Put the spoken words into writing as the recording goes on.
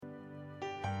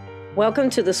Welcome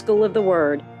to the School of the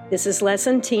Word. This is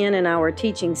Lesson 10 in our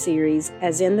teaching series,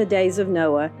 As in the Days of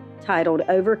Noah, titled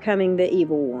Overcoming the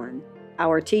Evil One.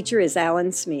 Our teacher is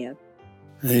Alan Smith.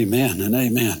 Amen and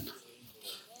amen.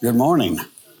 Good morning.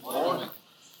 Good morning.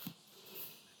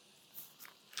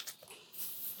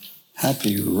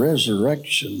 Happy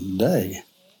Resurrection Day.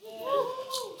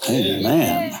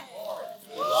 Amen.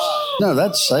 No,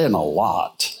 that's saying a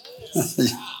lot.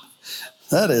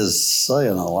 That is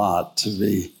saying a lot to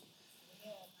be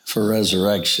for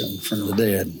resurrection from the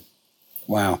dead.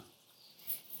 Wow.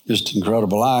 Just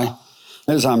incredible.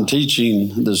 As I'm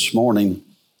teaching this morning,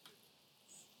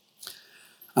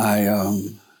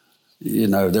 there's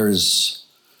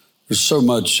so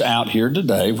much out here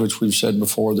today, which we've said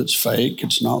before, that's fake.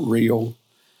 It's not real.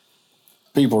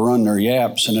 People run their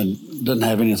yaps and it doesn't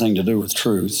have anything to do with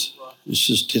truth.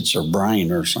 It's their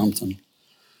brain or something.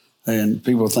 And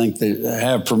people think they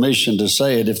have permission to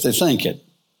say it if they think it.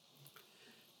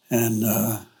 And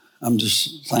I'm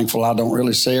just thankful I don't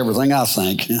really say everything I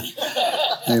think.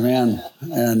 Amen.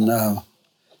 And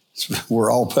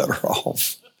we're all better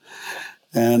off.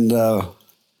 And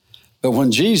but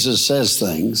when Jesus says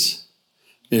things,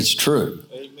 it's true.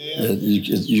 Amen.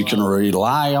 You can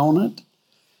rely on it.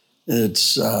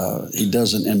 He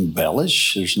doesn't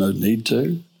embellish. There's no need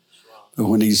to. But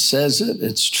when he says it,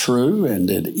 it's true, and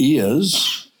it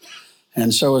is.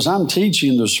 And so as I'm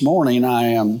teaching this morning,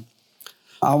 I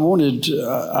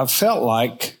felt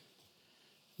like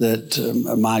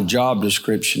that my job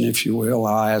description, if you will,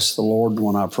 I asked the Lord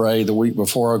when I pray the week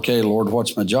before, okay, Lord,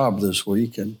 what's my job this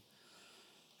week?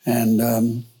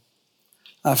 And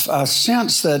I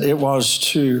sensed that it was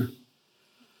to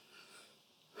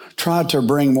try to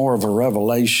bring more of a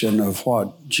revelation of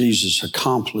what Jesus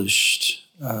accomplished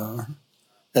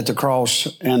at the cross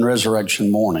and resurrection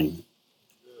morning.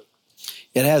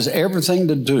 It has everything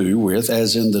to do with,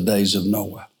 as in the days of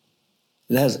Noah.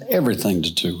 It has everything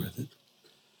to do with it.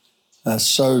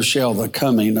 So shall the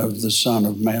coming of the Son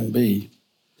of Man be.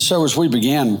 So as we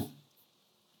begin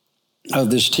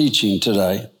this teaching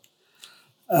today,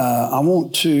 I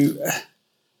want to,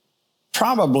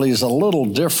 probably is a little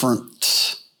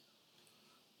different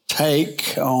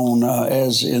take on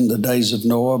as in the days of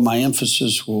Noah. My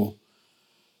emphasis will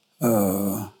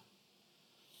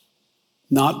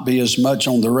not be as much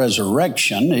on the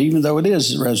resurrection, even though it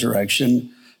is the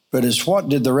resurrection, but it's what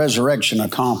did the resurrection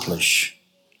accomplish?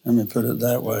 Let me put it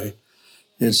that way.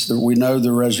 It's that we know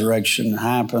the resurrection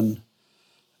happened.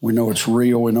 We know it's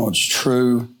real. We know it's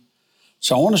true.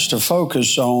 So I want us to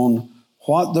focus on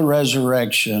what the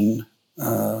resurrection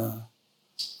of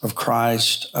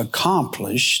Christ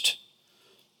accomplished.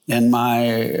 And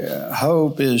my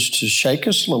hope is to shake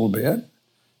us a little bit,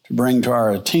 to bring to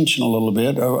our attention a little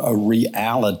bit a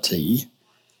reality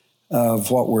of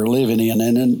what we're living in.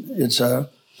 And it's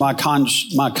my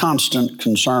constant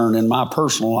concern in my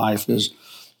personal life is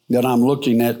that I'm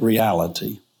looking at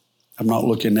reality. I'm not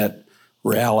looking at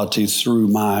reality through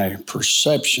my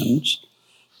perceptions,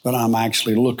 but I'm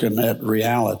actually looking at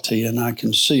reality, and I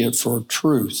can see it for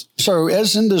truth. So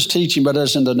as in this teaching, but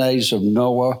as in the days of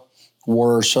Noah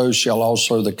were, so shall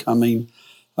also the coming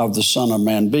of the Son of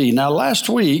Man be. Now, last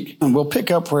week, and we'll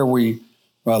pick up where we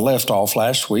left off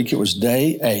last week. It was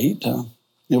day 8.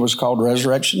 It was called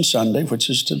Resurrection Sunday, which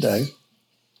is today.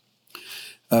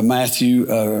 Matthew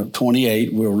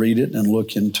 28, we'll read it and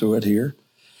look into it here.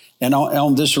 And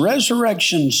on this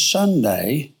Resurrection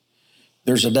Sunday,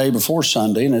 there's a day before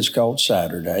Sunday, and it's called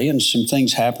Saturday. And some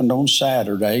things happened on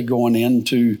Saturday going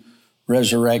into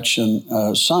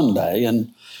Resurrection Sunday.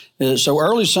 And so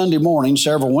early Sunday morning,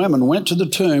 several women went to the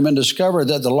tomb and discovered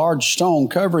that the large stone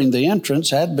covering the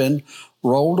entrance had been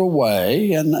rolled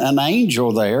away. And an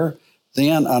angel there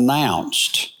then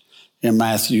announced in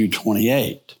Matthew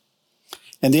 28.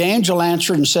 And the angel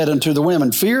answered and said unto the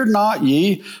women, Fear not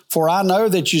ye, for I know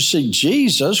that you seek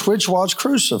Jesus, which was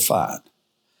crucified.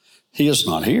 He is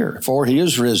not here, for he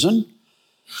is risen.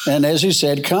 And as he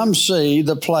said, come see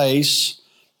the place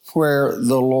where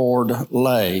the Lord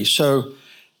lay. So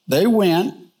they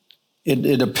went.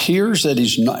 It appears that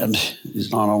he's not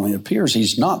only appears,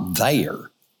 he's not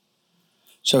there.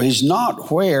 So he's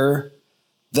not where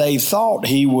they thought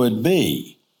he would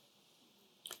be.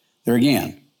 There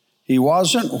again, he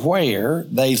wasn't where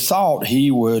they thought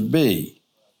he would be.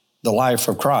 The life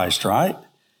of Christ, right?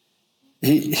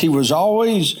 He was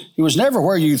never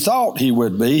where you thought he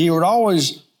would be. He would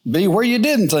always be where you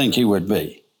didn't think he would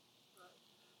be.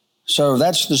 So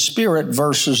that's the spirit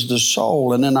versus the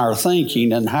soul, and in our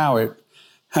thinking and how it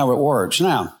works.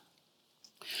 Now,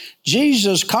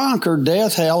 Jesus conquered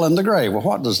death, hell, and the grave. Well,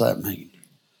 what does that mean?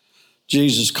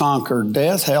 Jesus conquered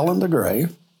death, hell, and the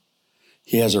grave.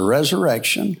 He has a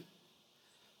resurrection,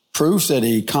 proof that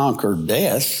he conquered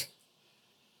death.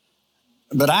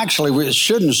 But actually, it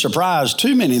shouldn't surprise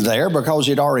too many there because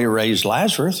he'd already raised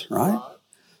Lazarus, right?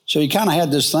 So he kind of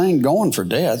had this thing going for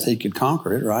death. He could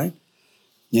conquer it, right?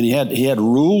 And he had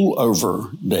rule over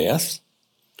death.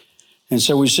 And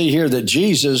so we see here that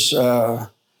Jesus,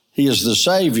 he is the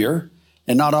Savior.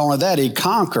 And not only that, he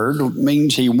conquered,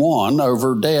 means he won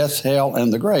over death, hell,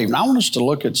 and the grave. Now, I want us to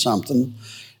look at something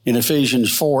in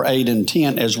Ephesians 4, 8, and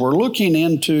 10 as we're looking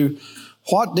into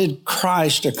what did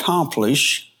Christ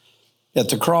accomplish at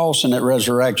the cross and at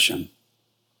resurrection.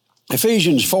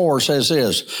 Ephesians 4 says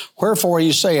this, wherefore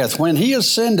he saith, when he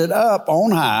ascended up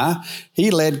on high,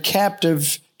 he led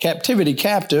captivity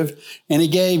captive, and he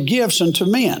gave gifts unto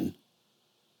men.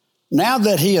 Now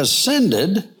that he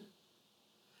ascended,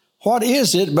 what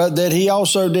is it but that he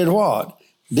also did what?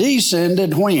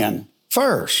 Descended when?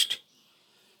 First,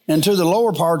 into the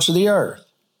lower parts of the earth.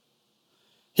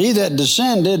 He that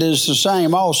descended is the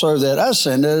same also that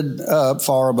ascended up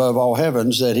far above all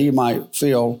heavens, that he might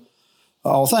fill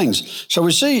all things. So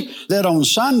we see that on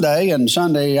Sunday and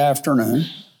Sunday afternoon,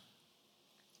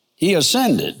 he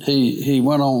ascended. He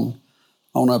went on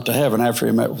up to heaven after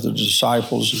he met with the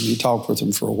disciples, and he talked with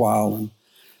them for a while.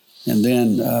 And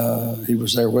then he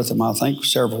was there with them, I think,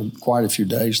 quite a few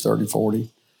days, 30, 40.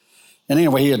 And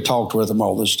anyway, he had talked with them.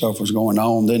 All this stuff was going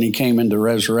on. Then he came into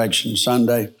Resurrection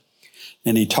Sunday,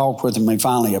 and he talked with them. He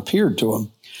finally appeared to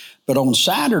them. But on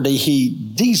Saturday,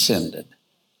 he descended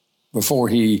before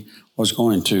he was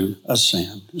going to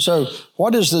ascend. So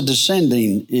what is the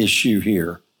descending issue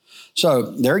here? So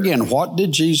there again, what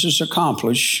did Jesus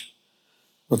accomplish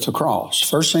with the cross?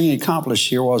 First thing he accomplished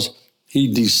here was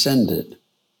he descended.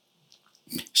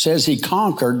 It says he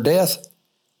conquered death,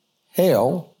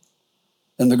 hell,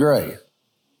 and the grave.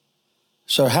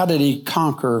 So how did he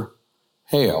conquer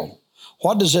hell?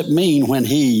 What does it mean when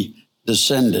he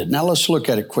descended? Now let's look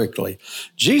at it quickly.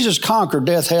 Jesus conquered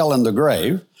death, hell, and the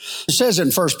grave. It says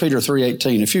in 1 Peter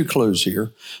 3:18, a few clues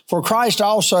here. For Christ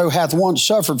also hath once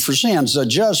suffered for sins, the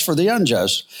just for the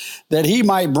unjust, that he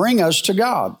might bring us to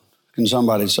God. Can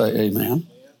somebody say amen?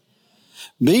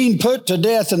 Being put to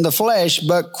death in the flesh,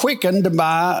 but quickened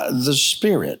by the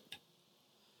Spirit,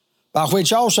 by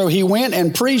which also he went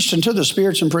and preached unto the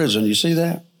spirits in prison. You see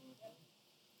that?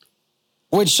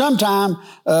 Which sometime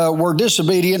were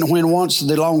disobedient when once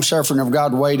the long suffering of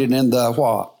God waited in the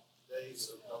what?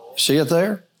 See it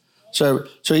there? So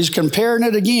he's comparing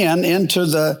it again into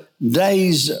the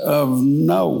days of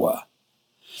Noah.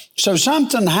 So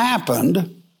something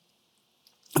happened.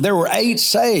 There were 8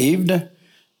 saved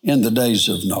in the days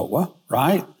of Noah,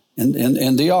 right?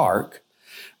 In the ark.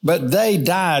 But they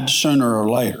died sooner or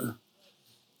later.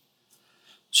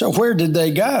 So where did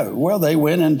they go? Well, they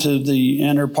went into the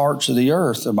inner parts of the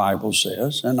earth, the Bible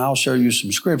says. And I'll show you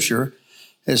some scripture.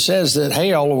 It says that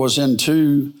hell was in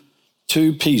two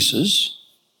pieces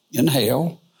in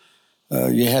hell.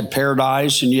 You had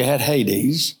paradise and you had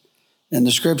Hades. And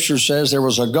the scripture says there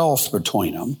was a gulf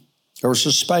between them. There was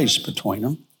a space between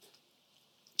them.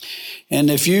 And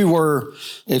if you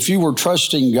were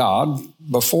trusting God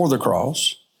before the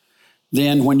cross,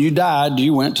 then when you died,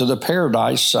 you went to the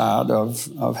paradise side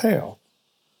of hell.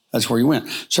 That's where you went.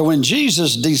 So when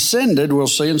Jesus descended, we'll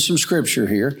see in some scripture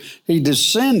here, he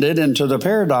descended into the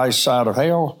paradise side of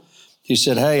hell. He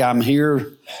said, hey, I'm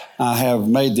here. I have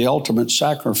made the ultimate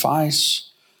sacrifice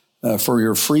for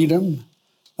your freedom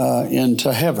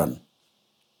into heaven.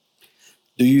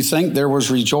 Do you think there was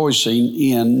rejoicing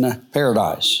in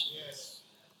paradise? Yes.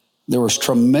 There was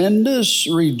tremendous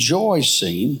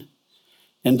rejoicing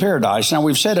in paradise. Now,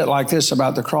 we've said it like this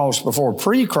about the cross before.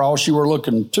 Pre-cross, you were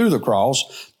looking to the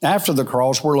cross. After the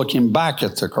cross, we're looking back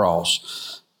at the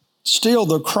cross. Still,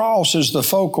 the cross is the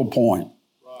focal point.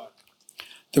 Right.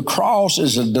 The cross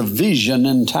is a division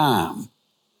in time.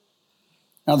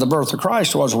 Now, the birth of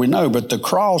Christ was, we know, but the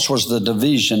cross was the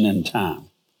division in time.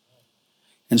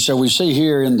 And so we see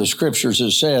here in the scriptures,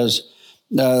 it says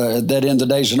that in the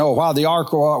days of Noah, while the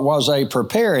ark was a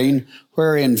preparing,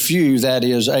 wherein few, that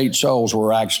is 8 souls,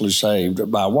 were actually saved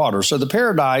by water. So the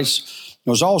paradise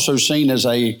was also seen as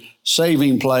a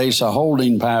saving place, a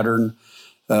holding pattern,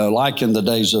 like in the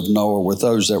days of Noah with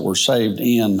those that were saved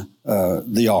in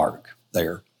the ark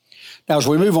there. Now, as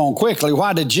we move on quickly,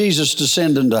 why did Jesus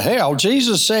descend into hell?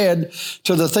 Jesus said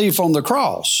to the thief on the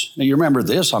cross, now you remember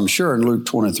this, I'm sure, in Luke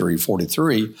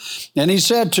 23:43, and he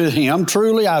said to him,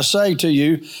 truly I say to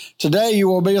you, today you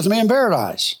will be with me in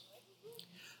paradise.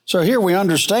 So here we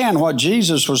understand what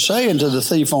Jesus was saying to the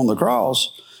thief on the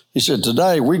cross. He said,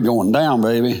 today we're going down,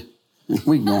 baby.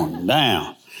 We're going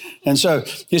down. And so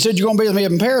he said, you're going to be with me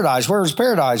in paradise. Where's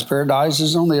paradise? Paradise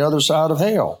is on the other side of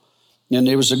hell. And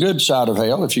it was the good side of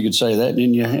hell, if you could say that.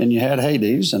 And you had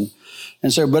Hades. And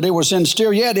so, but it was in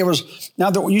still yet. It was,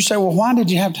 now that you say, well, why did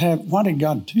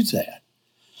God do that?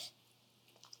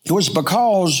 It was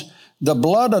because the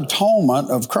blood atonement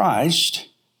of Christ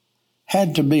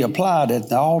had to be applied at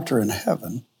the altar in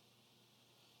heaven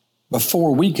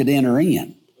before we could enter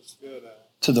in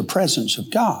to the presence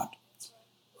of God.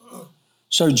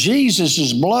 So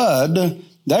Jesus' blood,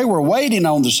 they were waiting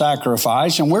on the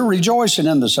sacrifice, and we're rejoicing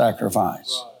in the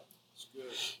sacrifice.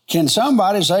 Can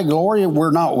somebody say, Gloria,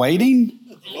 we're not waiting?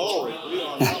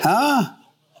 Huh?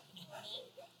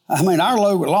 I mean, our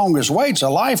longest wait's a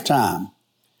lifetime.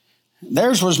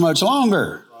 Theirs was much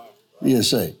longer, you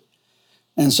see.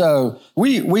 And so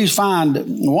we find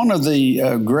one of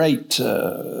the great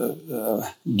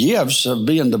gifts of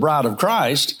being the bride of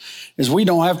Christ is we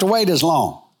don't have to wait as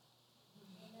long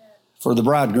for the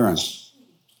bridegroom.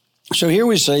 So here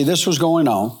we see this was going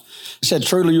on. He said,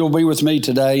 truly you'll be with me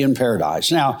today in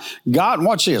paradise. Now, God,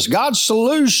 watch this. God's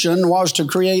solution was to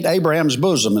create Abraham's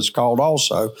bosom, it's called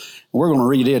also. We're going to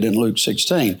read it in Luke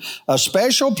 16. A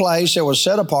special place that was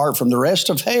set apart from the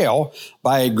rest of hell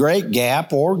by a great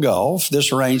gap or gulf.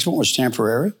 This arrangement was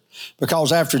temporary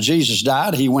because after Jesus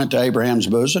died, he went to Abraham's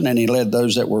bosom and he led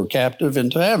those that were captive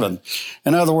into heaven.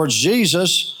 In other words,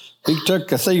 Jesus, he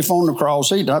took a thief on the cross.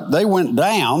 They went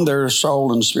down, their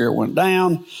soul and spirit went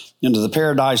down into the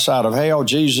paradise side of hell.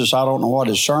 Jesus, I don't know what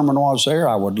his sermon was there.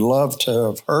 I would love to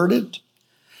have heard it.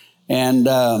 And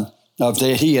of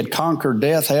that he had conquered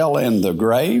death, hell, and the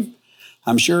grave.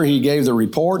 I'm sure he gave the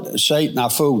report, Satan, I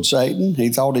fooled Satan. He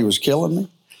thought he was killing me,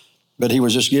 but he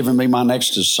was just giving me my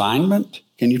next assignment.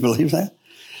 Can you believe that?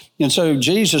 And so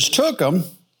Jesus took him,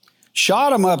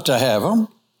 shot him up to heaven.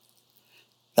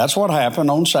 That's what happened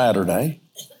on Saturday.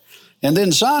 And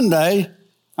then Sunday,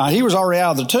 he was already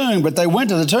out of the tomb, but they went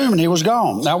to the tomb and he was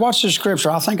gone. Now watch this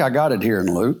scripture. I think I got it here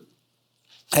in Luke.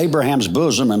 Abraham's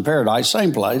bosom in paradise,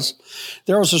 same place.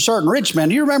 There was a certain rich man.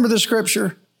 Do you remember this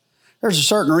scripture? There's a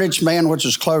certain rich man which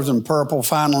was clothed in purple,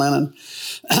 fine linen.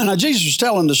 Now, Jesus was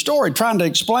telling the story, trying to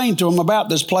explain to him about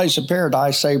this place of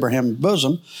paradise, Abraham's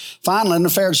bosom. Fine linen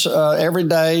fares every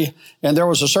day, and there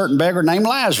was a certain beggar named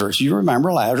Lazarus. You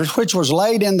remember Lazarus, which was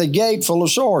laid in the gate full of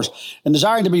sores, and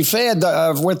desiring to be fed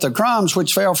with the crumbs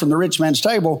which fell from the rich man's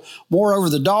table. Moreover,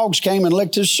 the dogs came and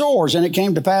licked his sores, and it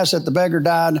came to pass that the beggar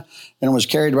died and was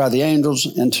carried by the angels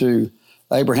into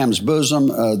Abraham's bosom.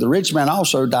 The rich man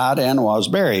also died and was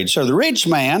buried. So the rich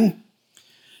man,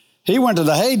 he went to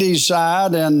the Hades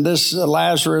side, and this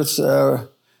Lazarus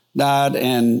died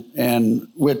and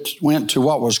went to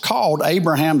what was called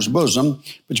Abraham's bosom.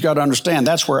 But you got to understand,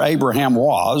 that's where Abraham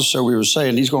was. So we were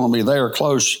saying he's going to be there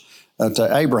close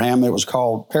to Abraham. It was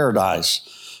called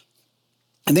paradise.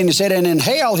 And then he said, and in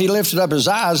hell he lifted up his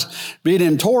eyes, being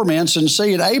in torments, and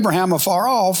seeing Abraham afar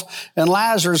off, and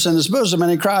Lazarus in his bosom. And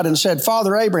he cried and said,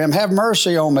 Father Abraham, have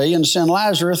mercy on me, and send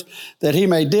Lazarus, that he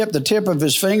may dip the tip of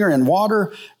his finger in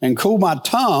water, and cool my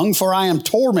tongue, for I am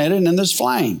tormented in this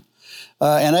flame.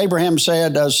 And Abraham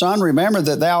said, Son, remember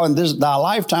that thou in thy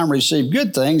lifetime received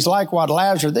good things, likewise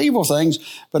Lazarus evil things,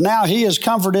 but now he is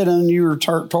comforted and you are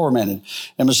tormented.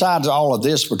 And besides all of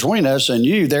this between us and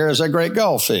you, there is a great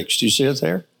gulf fixed. You see it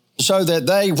there? So that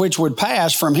they which would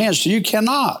pass from hence to you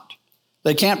cannot.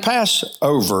 They can't pass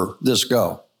over this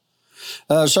gulf.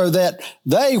 So that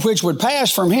they which would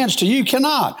pass from hence to you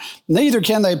cannot. Neither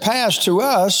can they pass to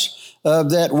us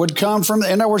that would come from,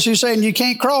 in other words, he's saying you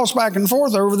can't cross back and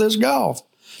forth over this gulf.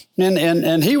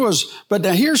 And he was, but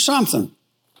now here's something.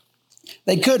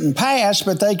 They couldn't pass,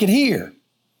 but they could hear.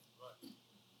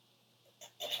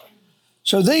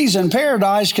 So these in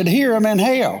paradise could hear him in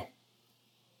hell.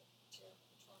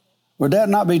 Would that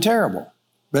not be terrible?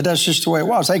 But that's just the way it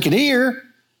was. They could hear,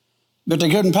 but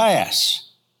they couldn't pass.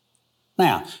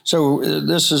 Now, so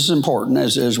this is important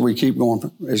as we keep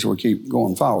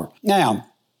going forward. Now,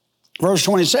 verse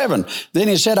 27, then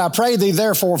he said, I pray thee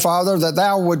therefore, Father, that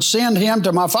thou would send him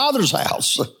to my father's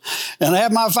house and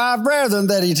have my 5 brethren,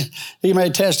 that he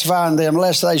may testify unto them,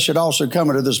 lest they should also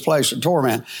come into this place of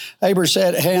torment.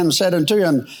 Abraham said unto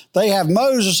him, they have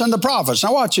Moses and the prophets.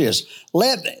 Now watch this.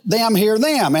 Let them hear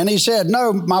them. And he said,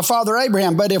 no, my father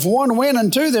Abraham, but if one went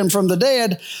unto them from the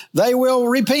dead, they will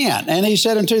repent. And he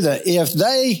said unto them, if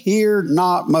they hear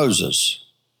not Moses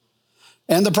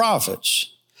and the prophets,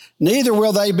 neither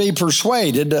will they be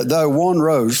persuaded, though one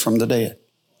rose from the dead.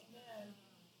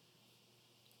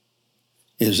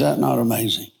 Is that not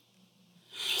amazing?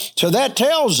 So that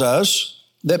tells us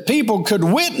that people could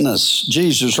witness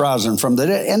Jesus rising from the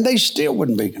dead, and they still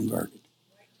wouldn't be converted.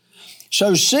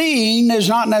 So seeing is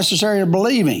not necessarily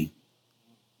believing.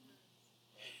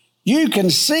 You can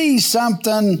see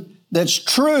something that's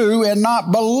true and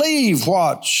not believe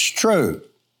what's true.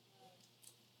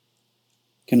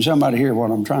 Can somebody hear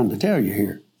what I'm trying to tell you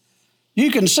here?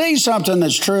 You can see something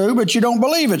that's true, but you don't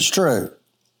believe it's true.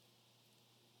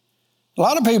 A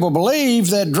lot of people believe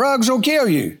that drugs will kill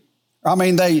you. I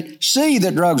mean, they see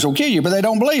that drugs will kill you, but they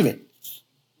don't believe it.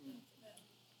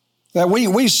 That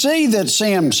we see that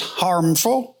sin's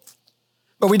harmful,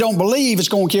 but we don't believe it's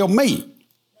going to kill me.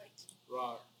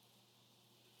 Right.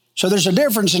 So there's a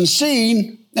difference in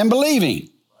seeing and believing.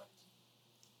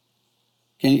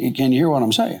 Can you hear what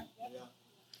I'm saying? Yeah.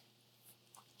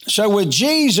 So with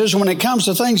Jesus, when it comes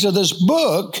to things of this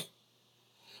book,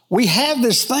 we have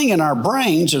this thing in our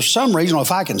brains of some reason, well,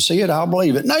 if I can see it, I'll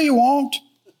believe it. No, you won't.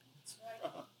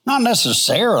 Not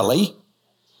necessarily.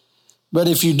 But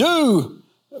if you do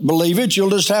believe it,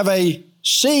 you'll just have a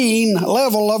seeing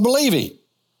level of believing.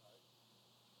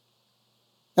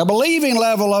 A believing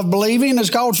level of believing is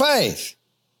called faith.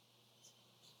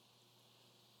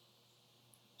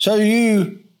 So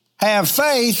you have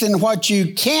faith in what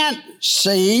you can't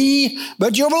see,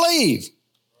 but you'll believe.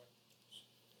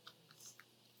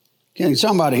 Can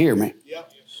somebody hear me?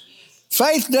 Yep.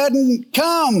 Faith doesn't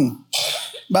come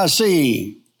by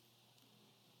seeing.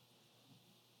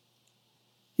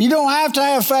 You don't have to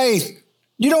have faith.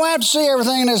 You don't have to see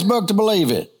everything in this book to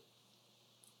believe it.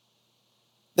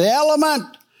 The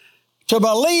element to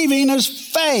believing is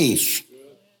faith.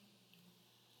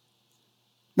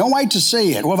 Don't wait to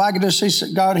see it. Well, if I could just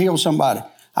see God heal somebody.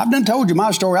 I've done told you my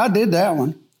story. I did that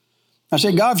one. I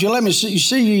said, God, if you let me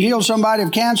see you heal somebody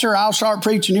of cancer, I'll start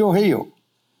preaching, you'll heal.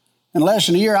 In less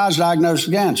than a year, I was diagnosed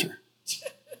with cancer.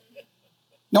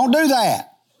 Don't do that.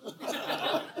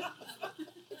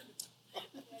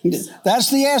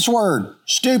 That's the S word,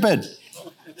 stupid.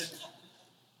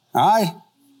 All right?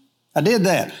 I did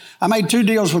that. I made 2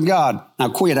 deals with God. I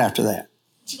quit after that.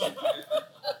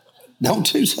 Don't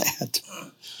do that.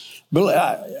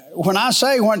 When I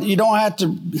say you don't have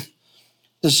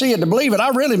to see it to believe it, I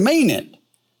really mean it.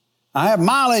 I have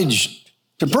mileage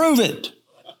to prove it.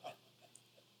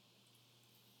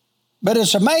 But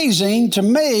it's amazing to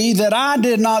me that I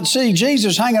did not see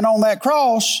Jesus hanging on that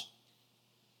cross.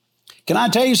 Can I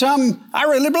tell you something? I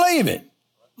really believe it.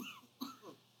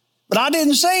 But I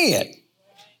didn't see it.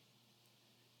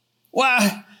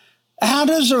 Why? How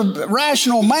does a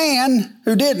rational man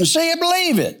who didn't see it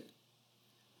believe it?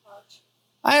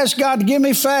 I asked God to give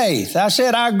me faith. I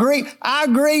said, I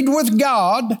agreed with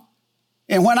God.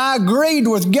 And when I agreed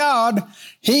with God,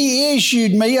 He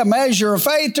issued me a measure of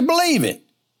faith to believe it.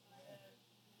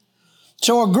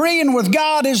 So agreeing with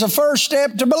God is the first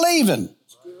step to believing.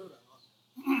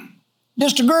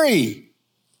 Just agree.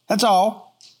 That's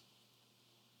all.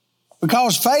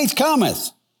 Because faith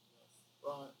cometh.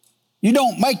 You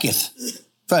don't maketh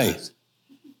faith.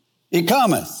 It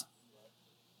cometh.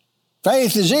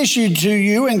 Faith is issued to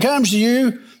you and comes to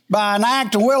you by an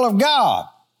act and will of God.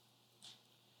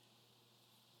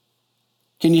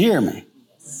 Can you hear me?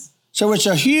 So it's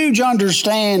a huge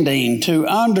understanding to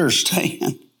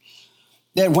understand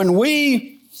that when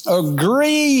we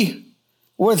agree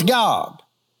with God,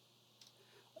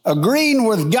 agreeing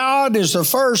with God is the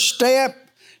first step.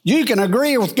 You can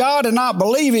agree with God and not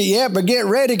believe it yet, but get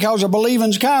ready because the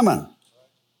believing's coming.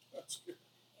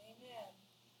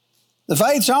 The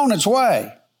faith's on its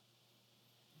way.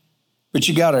 But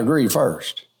you got to agree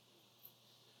first.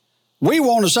 We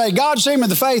want to say, God, send me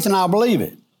the faith and I'll believe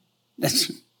it.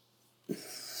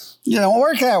 You don't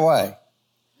work that way.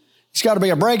 It's got to be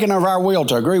a breaking of our will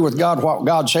to agree with God, what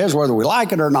God says, whether we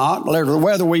like it or not,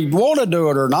 whether we want to do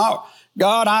it or not.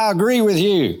 God, I agree with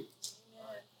you.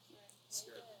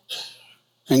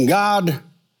 And God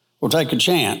will take a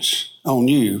chance on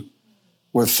you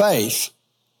with faith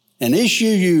and issue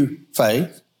you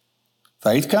faith.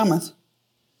 Faith cometh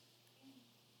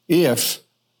if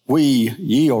we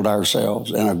yield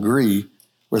ourselves and agree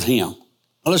with Him.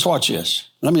 Now let's watch this.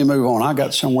 Let me move on. I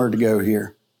got somewhere to go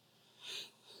here.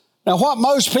 Now, what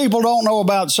most people don't know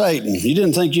about Satan, you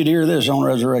didn't think you'd hear this on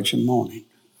resurrection morning.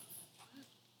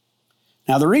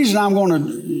 Now, the reason I'm going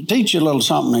to teach you a little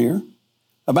something here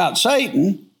about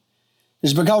Satan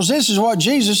is because this is what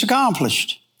Jesus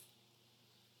accomplished.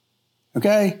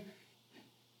 Okay?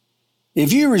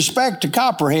 If you respect a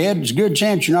copperhead, there's a good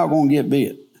chance you're not going to get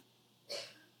bit.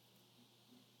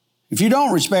 If you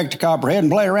don't respect a copperhead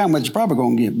and play around with it, you're probably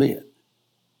going to get bit.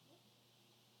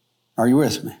 Are you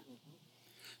with me?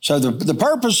 So the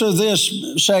purpose of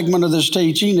this segment of this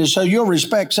teaching is so you'll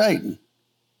respect Satan.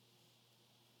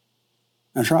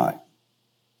 That's right.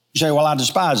 You say, well, I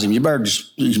despise him. You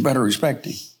better respect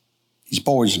him. He's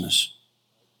poisonous.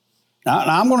 Now,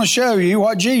 I'm going to show you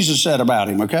what Jesus said about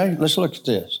him, okay? Let's look at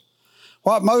this.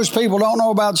 What most people don't know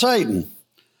about Satan.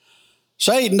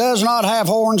 Satan does not have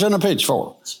horns and a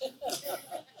pitchfork.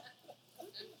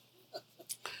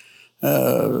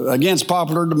 Against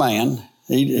popular demand,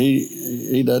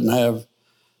 he doesn't have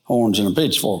horns and a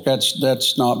pitchfork.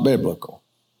 That's not biblical.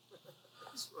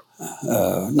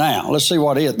 Now, let's see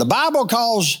what it is. The Bible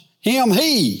calls him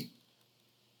he.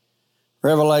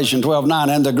 Revelation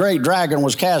 12:9, and the great dragon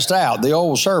was cast out, the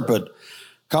old serpent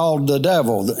called the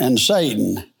devil and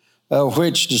Satan,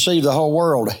 which deceived the whole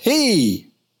world.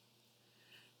 He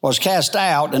was cast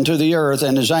out into the earth,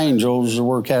 and his angels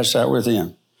were cast out with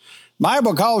him. The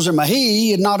Bible calls him a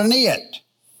he and not an it.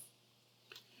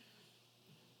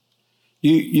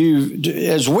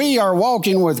 As we are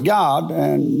walking with God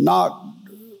and not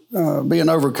being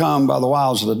overcome by the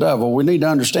wiles of the devil, we need to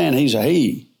understand he's a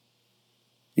he.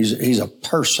 He's a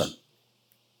person.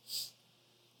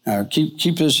 Now,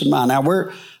 keep this in mind.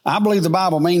 Now, I believe the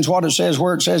Bible means what it says,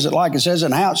 where it says it, like it says it,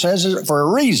 and how it says it for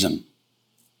a reason.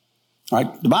 All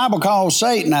right? The Bible calls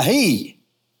Satan a he.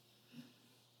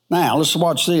 Now, let's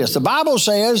watch this. The Bible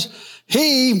says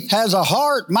he has a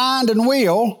heart, mind, and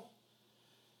will.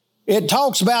 It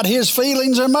talks about his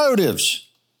feelings and motives.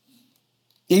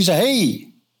 He's a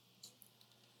he.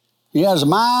 He has a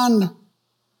mind,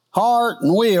 heart,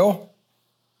 and will.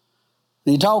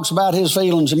 He talks about his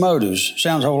feelings and motives.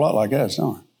 Sounds a whole lot like us,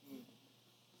 don't it?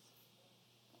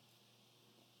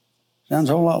 Sounds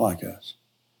a whole lot like us.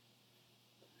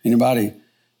 Anybody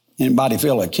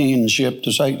feel a kinship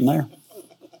to Satan there?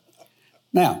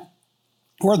 Now,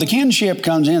 where the kinship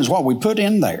comes in is what we put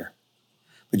in there.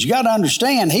 But you got to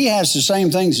understand, he has the same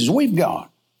things as we've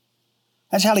got.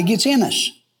 That's how he gets in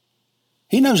us.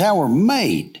 He knows how we're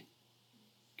made.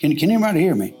 Can anybody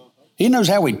hear me? He knows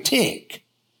how we tick.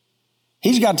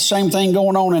 He's got the same thing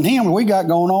going on in him that we got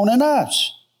going on in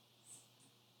us.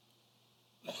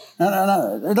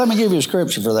 Now, let me give you a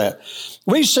scripture for that.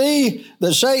 We see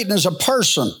that Satan is a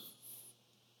person.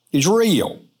 He's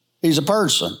real. He's a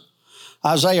person.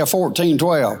 Isaiah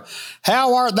 14:12.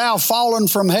 How art thou fallen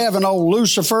from heaven, O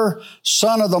Lucifer,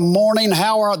 son of the morning?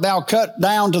 How art thou cut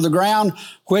down to the ground,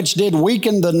 which did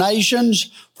weaken the nations?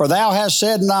 For thou hast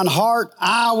said in thine heart,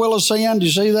 I will ascend. Do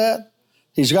you see that?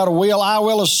 He's got a will. I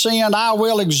will ascend. I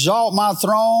will exalt my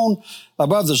throne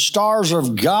above the stars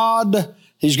of God.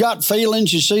 He's got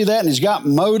feelings. You see that? And he's got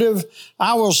motive.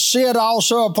 I will sit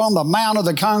also upon the mount of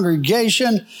the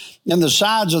congregation in the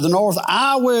sides of the north.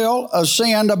 I will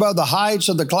ascend above the heights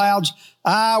of the clouds.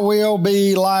 I will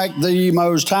be like the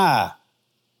Most High.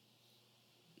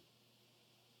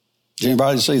 Does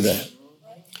anybody see that?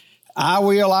 I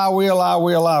will, I will, I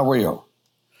will, I will.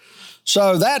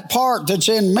 So that part that's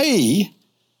in me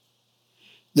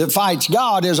that fights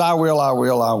God is I will, I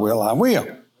will, I will, I will.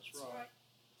 That's right.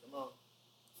 Come on.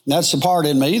 That's the part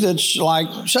in me that's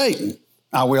like Satan.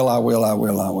 I will, I will, I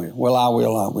will, I will. Well, I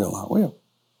will, I will, I will.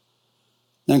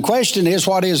 The question is,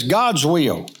 what is God's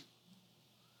will?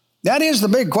 That is the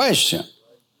big question.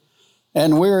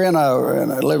 And we're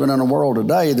living in a world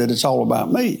today that it's all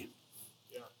about me.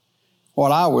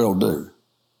 What I will do.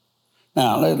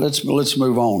 Now, let's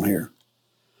move on here.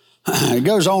 It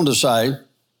goes on to say,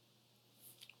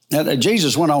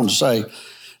 Jesus went on to say,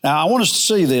 now I want us to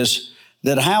see this,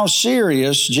 that how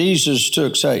serious Jesus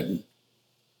took Satan.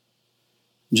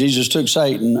 Jesus took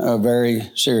Satan very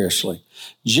seriously.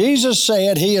 Jesus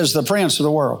said he is the prince of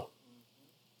the world.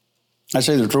 That's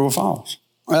either true or false.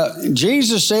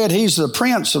 Jesus said he's the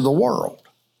prince of the world.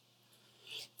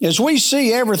 As we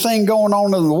see everything going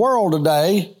on in the world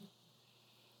today,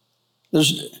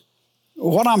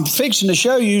 what I'm fixing to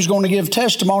show you is going to give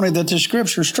testimony that the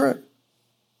scripture is true.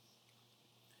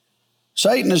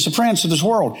 Satan is the prince of this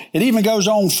world. It even goes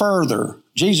on further.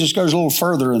 Jesus goes a little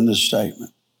further in this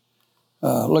statement.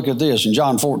 Look at this. In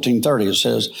John 14:30 it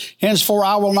says, henceforth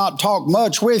I will not talk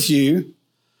much with you,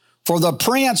 for the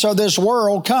prince of this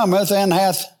world cometh and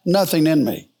hath nothing in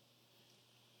me.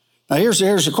 Now here's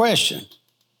the question.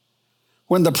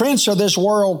 When the prince of this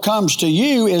world comes to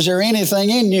you, is there anything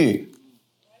in you?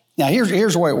 Now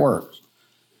here's the way it works.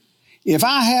 If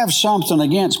I have something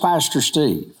against Pastor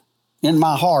Steve in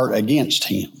my heart against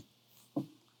him,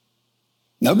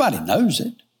 nobody knows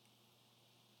it.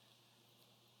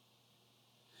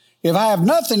 If I have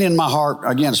nothing in my heart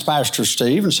against Pastor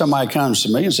Steve and somebody comes to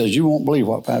me and says, you won't believe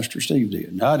what Pastor Steve did,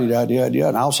 and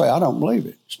I'll say, I don't believe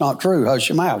it. It's not true. Hush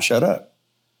your mouth. Shut up.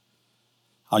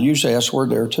 I'll use the S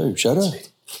word there too. Shut up.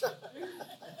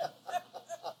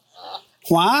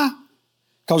 Why?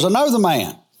 Because I know the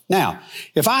man. Now,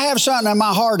 if I have something in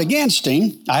my heart against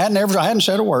him, I hadn't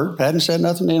said a word, hadn't said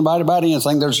nothing to anybody about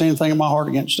anything. There's anything in my heart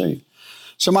against Steve.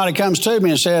 Somebody comes to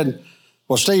me and said,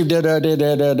 well, Steve did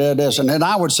this. And then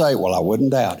I would say, well, I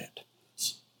wouldn't doubt it.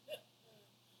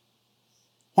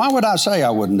 Why would I say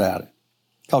I wouldn't doubt it?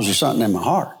 Because there's something in my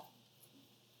heart.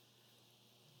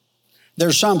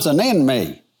 There's something in me.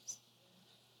 The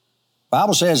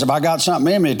Bible says if I got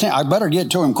something in me, I better get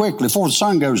to him quickly before the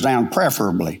sun goes down,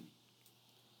 preferably,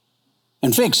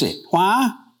 and fix it.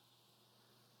 Why?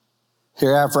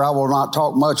 Hereafter I will not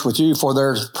talk much with you, for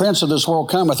the prince of this world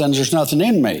cometh, and there's nothing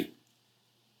in me.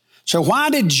 So why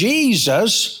did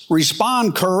Jesus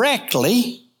respond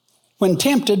correctly when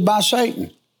tempted by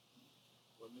Satan?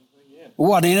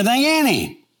 Wasn't anything in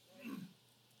him.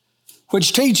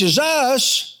 Which teaches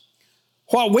us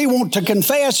what we want to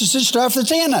confess is the stuff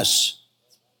that's in us.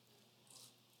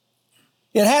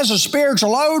 It has a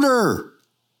spiritual odor.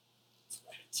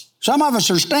 Some of us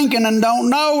are stinking and don't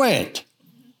know it.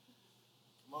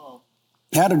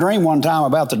 I had a dream one time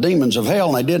about the demons of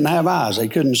hell, and they didn't have eyes. They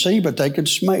couldn't see, but they could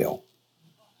smell.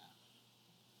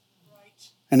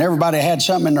 And everybody had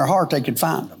something in their heart they could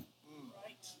find them.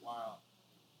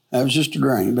 That was just a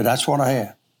dream, but that's what I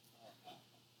had.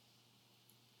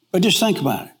 But just think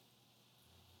about it.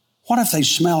 What if they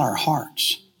smell our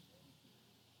hearts?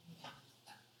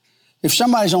 If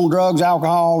somebody's on drugs,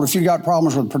 alcohol, if you got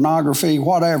problems with pornography,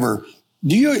 whatever,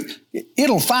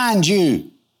 it'll find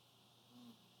you.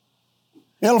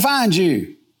 It'll find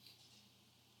you.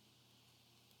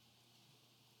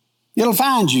 It'll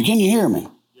find you. Can you hear me?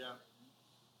 Yeah.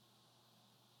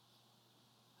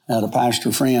 I had a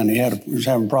pastor friend. He was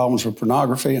having problems with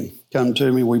pornography and come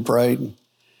to me. We prayed. And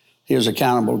he was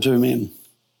accountable to me. And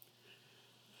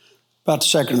about the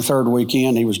second or third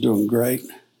weekend, he was doing great.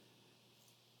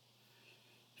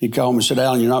 He called me and said,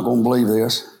 Alan, you're not going to believe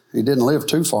this. He didn't live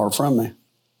too far from me. He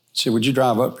said, would you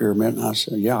drive up here a minute? And I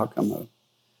said, yeah, I'll come up.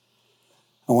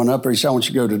 I went up there. He said, I want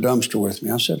you to go to the dumpster with me.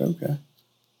 I said, okay.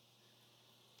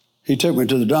 He took me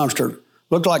to the dumpster.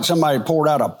 Looked like somebody poured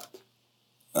out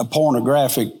a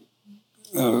pornographic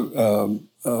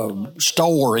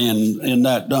store in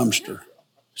that dumpster.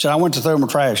 He said, I went to throw my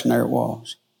trash, and there it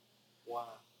was. Wow.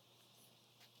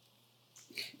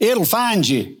 It'll find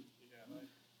you.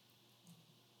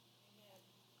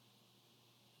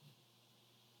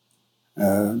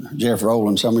 Jeff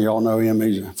Rowland, some of y'all know him.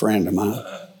 He's a friend of mine.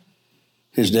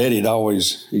 His daddy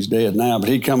he's dead now, but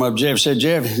he'd come up, Jeff said,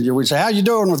 Jeff, we'd say, how you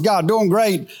doing with God? Doing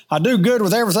great. I do good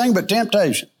with everything but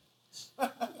temptation.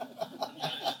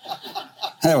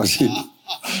 That was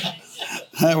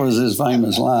his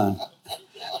famous line.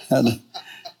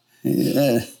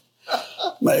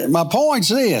 My point's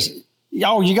this.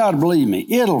 Y'all, you got to believe me.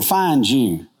 It'll find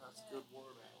you.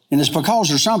 And it's because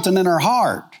there's something in our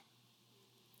heart.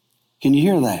 Can you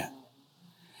hear that?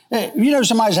 You know,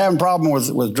 somebody's having a problem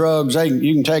with drugs.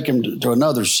 You can take them to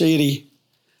another city.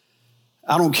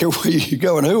 I don't care where you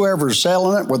go, and whoever's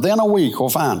selling it, within a week we'll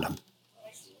find them.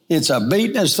 It's the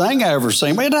beatin'est thing I ever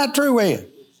seen. Isn't that true, Ed?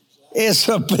 It's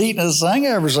the beatin'est thing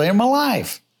I ever seen in my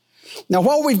life. Now,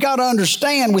 what we've got to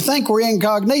understand, we think we're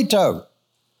incognito,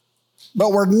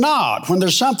 but we're not. When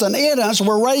there's something in us,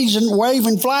 we're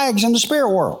waving flags in the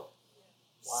spirit world.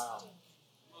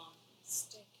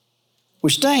 We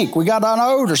stink. We got an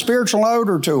odor, spiritual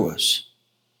odor to us.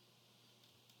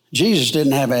 Jesus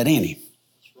didn't have that in him.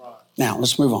 Now,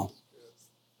 let's move on.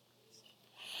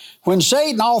 When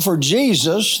Satan offered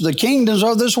Jesus the kingdoms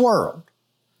of this world,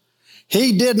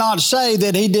 he did not say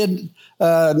that he did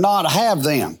not have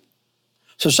them.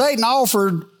 So Satan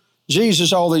offered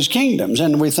Jesus all these kingdoms,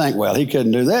 and we think, well, he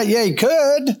couldn't do that. Yeah, he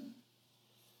could.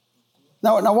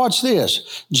 Now watch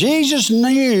this. Jesus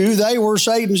knew they were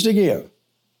Satan's to give.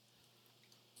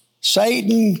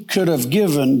 Satan could have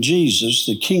given Jesus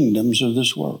the kingdoms of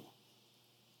this world.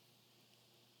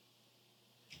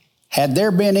 Had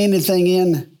there been anything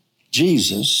in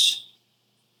Jesus,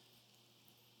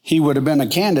 he would have been a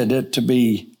candidate to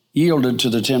be yielded to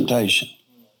the temptation.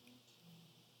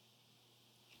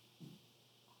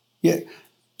 Yeah,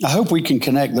 I hope we can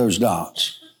connect those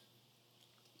dots.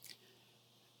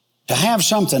 To have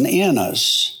something in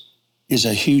us is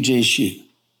a huge issue.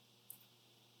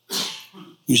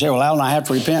 You say, well, Alan, I have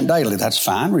to repent daily. That's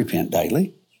fine. Repent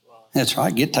daily. That's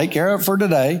right. Take care of it for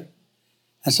today.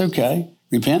 That's okay.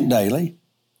 Repent daily.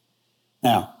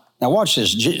 Now watch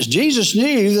this. Jesus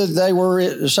knew that they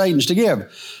were Satan's to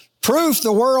give. Proof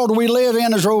the world we live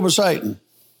in is ruled by Satan.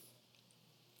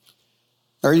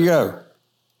 There you go.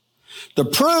 The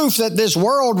proof that this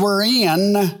world we're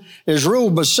in is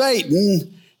ruled by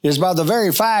Satan is by the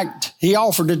very fact he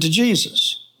offered it to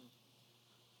Jesus.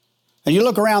 And you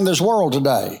look around this world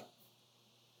today,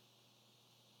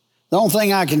 the only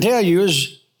thing I can tell you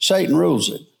is Satan rules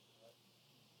it.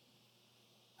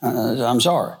 I'm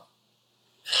sorry.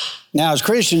 Now, as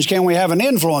Christians, can we have an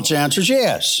influence? The answer is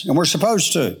yes, and we're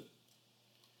supposed to.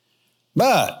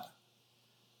 But,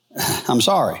 I'm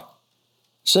sorry,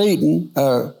 Satan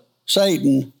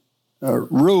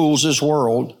rules this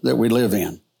world that we live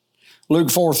in. Luke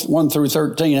 4, 1 through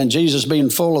 13, and Jesus, being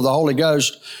full of the Holy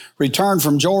Ghost, returned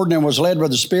from Jordan and was led by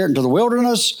the Spirit into the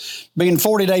wilderness, being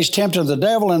 40 days tempted of the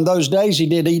devil. In those days he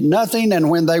did eat nothing, and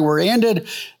when they were ended,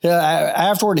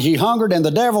 afterward he hungered, and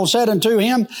the devil said unto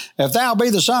him, If thou be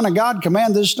the Son of God,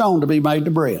 command this stone to be made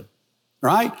to bread.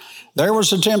 Right? There was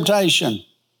the temptation.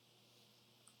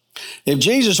 If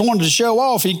Jesus wanted to show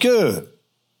off, he could.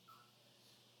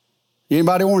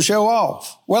 Anybody want to show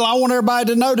off? Well, I want everybody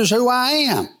to notice who I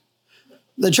am.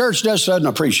 The church just doesn't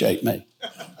appreciate me.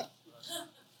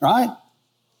 Right?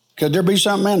 Could there be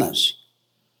something in us?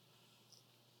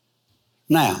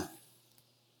 Now,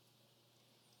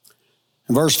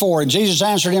 in verse 4, and Jesus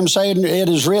answered him, saying, It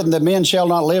is written that men shall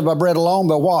not live by bread alone,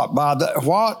 but what? By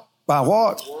what? By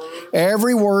what?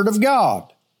 Every word of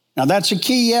God. Now, that's a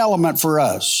key element for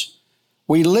us.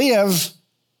 We live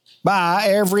by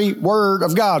every word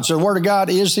of God. So the word of God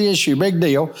is the issue. Big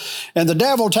deal. And the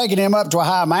devil, taking him up to a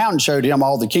high mountain, showed him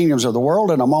all the kingdoms of the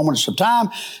world in a moment of time.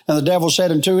 And the devil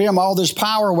said unto him, All this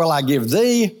power will I give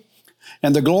thee,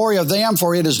 and the glory of them,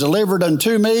 for it is delivered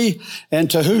unto me,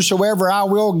 and to whosoever I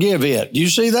will give it. Do you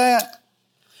see that?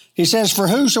 He says, for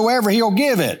whosoever he'll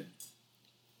give it.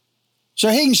 So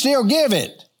he can still give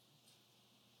it.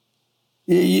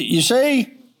 You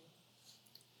see?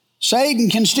 Satan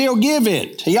can still give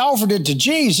it. He offered it to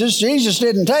Jesus. Jesus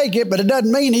didn't take it, but it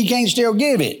doesn't mean he can't still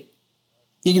give it.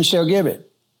 He can still give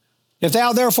it. If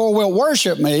thou therefore wilt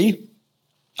worship me,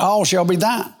 all shall be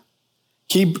thine.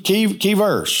 Key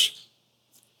verse.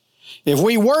 If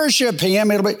we worship him,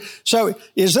 it'll be. So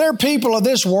is there people of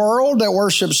this world that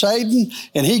worship Satan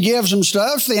and he gives them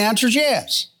stuff? The answer is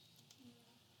yes.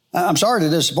 I'm sorry to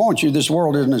disappoint you. This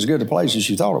world isn't as good a place as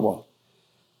you thought it was.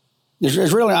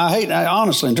 It's really,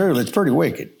 honestly and truly, it's pretty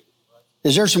wicked.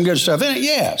 Is there some good stuff in it?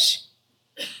 Yes.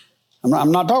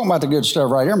 I'm not talking about the good stuff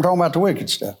right here. I'm talking about the wicked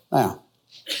stuff. Now,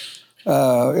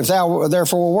 if thou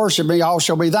therefore will worship me, all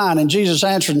shall be thine. And Jesus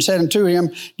answered and said unto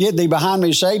him, Get thee behind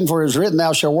me, Satan, for it is written,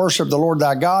 Thou shalt worship the Lord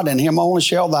thy God, and him only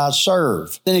shalt thou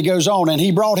serve. Then he goes on, and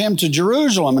he brought him to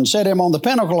Jerusalem and set him on the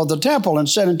pinnacle of the temple and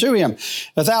said unto him,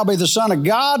 If thou be the Son of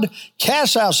God,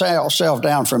 cast thyself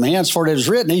down from hence, for it is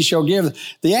written, He shall give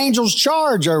the angels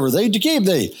charge over thee to keep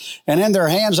thee. And in their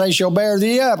hands they shall bear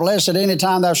thee up, lest at any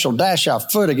time thou shalt dash thy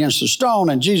foot against a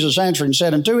stone. And Jesus answered and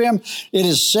said unto him, It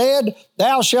is said,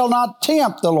 Thou shalt not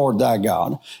tempt the Lord thy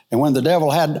God. And when the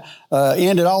devil had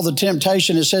ended all the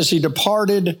temptation, it says he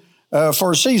departed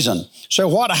for a season. So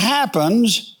what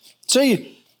happens,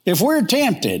 see, if we're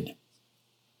tempted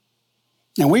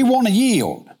and we want to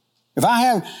yield,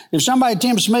 if somebody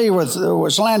tempts me with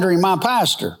slandering my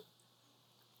pastor,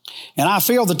 and I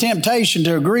feel the temptation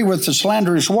to agree with the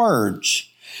slanderous words,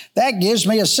 that gives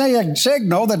me a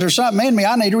signal that there's something in me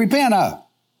I need to repent of.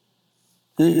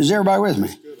 Is everybody with me?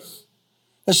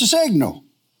 It's a signal.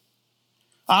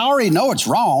 I already know it's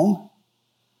wrong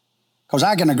because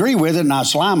I can agree with it and I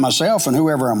slime myself and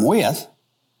whoever I'm with.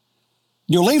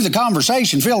 You'll leave the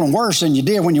conversation feeling worse than you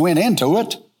did when you went into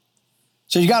it.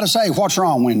 So you got to say, what's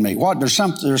wrong with me? There's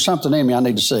something in me I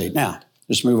need to see. Now,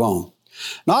 let's move on.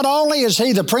 Not only is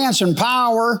he the prince and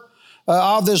power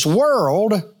of this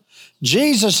world,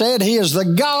 Jesus said he is the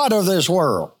God of this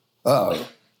world. Uh-oh.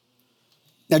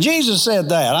 Now, Jesus said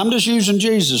that. I'm just using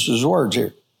Jesus' words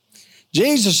here.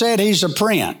 Jesus said he's the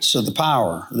prince of the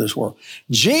power of this world.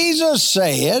 Jesus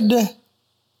said,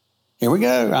 here we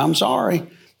go, I'm sorry,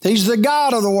 he's the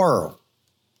God of the world.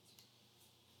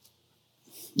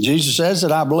 Jesus says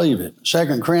that, I believe it.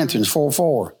 2 Corinthians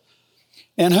 4:4.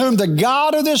 In whom the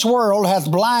God of this world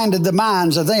hath blinded the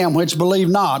minds of them which believe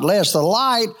not, lest the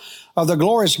light of the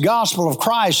glorious gospel of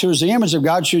Christ, who is the image of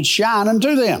God, should shine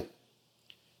unto them.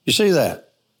 You see that?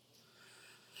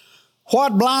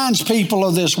 What blinds people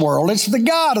of this world? It's the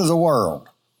God of the world.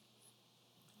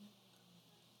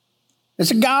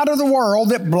 It's the God of the world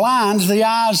that blinds the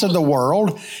eyes of the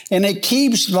world, and it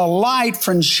keeps the light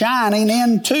from shining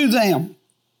into them.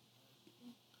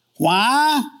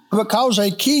 Why? Because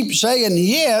they keep saying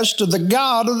yes to the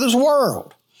God of this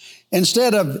world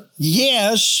instead of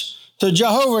yes to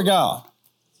Jehovah God.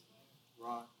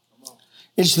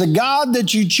 It's the God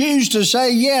that you choose to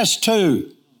say yes to.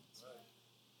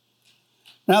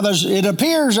 Now, it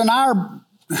appears in our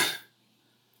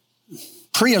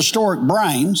prehistoric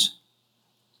brains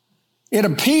it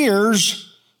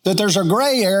appears that there's a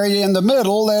gray area in the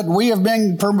middle that we have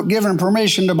been given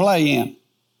permission to play in.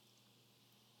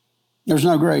 There's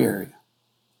no gray area.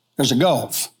 There's a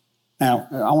gulf. Now,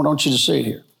 I want you to see it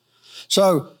here.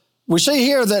 So we see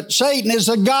here that Satan is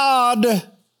the god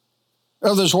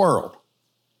of this world.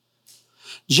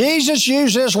 Jesus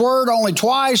used this word only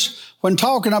twice when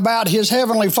talking about his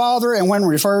heavenly Father and when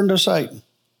referring to Satan.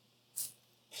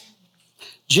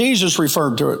 Jesus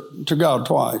referred to God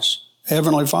twice,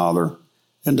 heavenly Father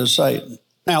and to Satan.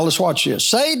 Now let's watch this.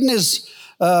 Satan is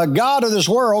God of this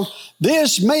world.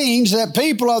 This means that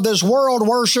people of this world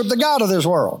worship the God of this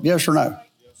world. Yes or no?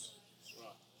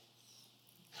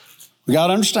 We got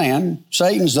to understand,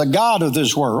 Satan's the God of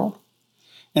this world.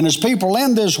 And there's people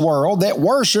in this world that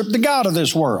worship the God of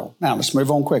this world. Now, let's move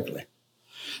on quickly.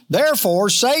 Therefore,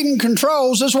 Satan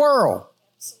controls this world.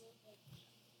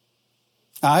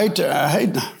 I hate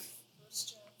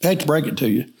to break it to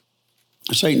you.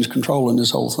 Satan's controlling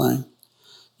this whole thing.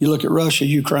 You look at Russia,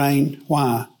 Ukraine.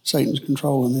 Why? Satan's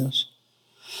controlling this.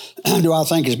 Do I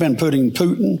think he's been putting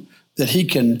Putin that he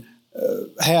can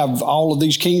have all of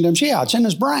these kingdoms? Yeah, it's in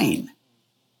his brain.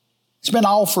 It's been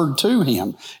offered to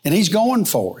him, and he's going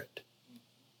for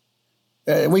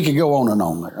it. We could go on and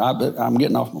on there. I'm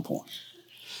getting off my point.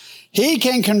 He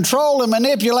can control and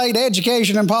manipulate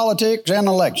education and politics and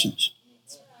elections.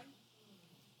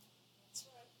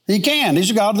 He can. He's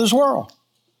the God of this world.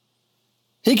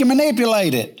 He can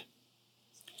manipulate it.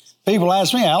 People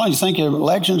ask me, Alan, you think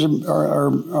elections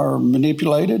are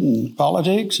manipulated and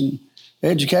politics and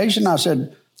education? I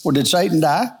said, well, did Satan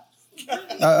die?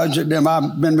 Have I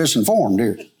been misinformed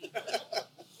here?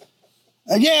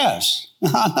 Yes,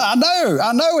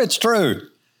 I know it's true.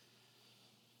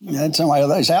 And somebody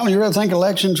else, Alan, you really think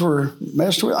elections were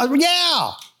messed with? I said,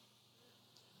 yeah.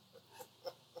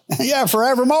 Yeah,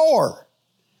 forevermore.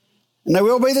 And they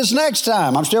will be this next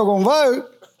time. I'm still going to vote.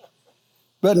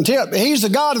 But until he's the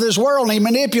God of this world, and he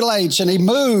manipulates and he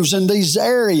moves in these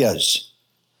areas.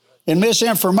 In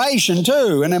misinformation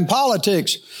too, and in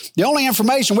politics. The only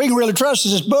information we can really trust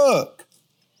is this book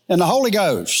and the Holy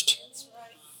Ghost.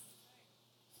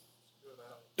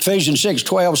 Ephesians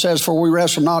 6:12 says, for we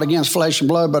wrestle not against flesh and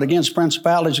blood, but against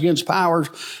principalities, against powers,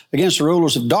 against the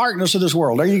rulers of darkness of this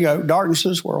world. There you go, darkness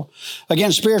of this world.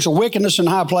 Against spiritual wickedness in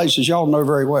high places. Y'all know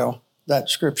very well that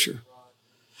scripture.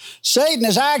 Satan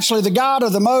is actually the God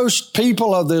of the most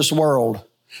people of this world.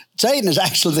 Satan is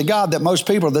actually the God that most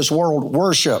people of this world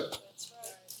worship.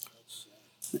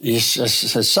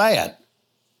 It's sad.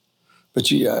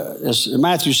 But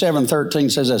Matthew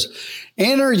 7:13 says this,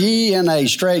 enter ye in a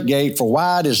straight gate, for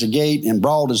wide is the gate and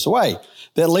broad is the way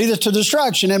that leadeth to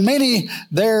destruction, and many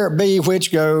there be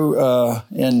which go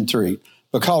into it.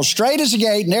 Because straight is the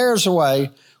gate, narrow is the way,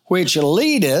 which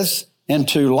leadeth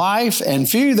into life, and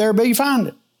few there be find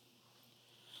it.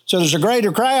 So there's a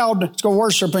greater crowd that's going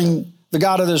worshiping the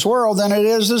God of this world than it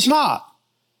is that's not.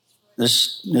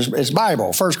 It's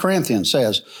Bible. 1 Corinthians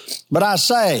says, but I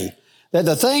say that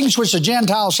the things which the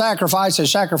Gentiles sacrifice, they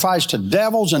sacrifice to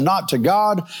devils and not to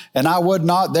God, and I would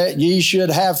not that ye should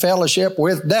have fellowship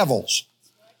with devils.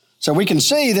 So we can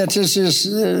see that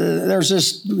there's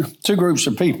this two groups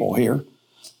of people here,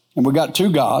 and we got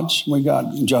two gods. We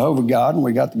got Jehovah God, and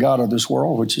we got the God of this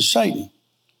world, which is Satan.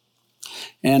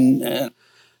 And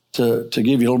to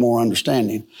give you a little more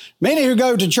understanding, many who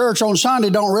go to church on Sunday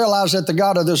don't realize that the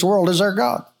God of this world is their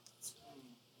God.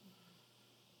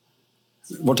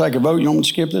 We'll take a vote. You want me to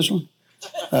skip this one?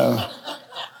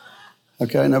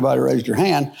 Okay, nobody raised their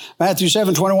hand. Matthew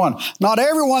 7:21. Not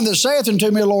everyone that saith unto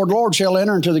me, Lord, Lord, shall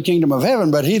enter into the kingdom of heaven,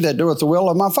 but he that doeth the will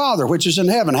of my Father, which is in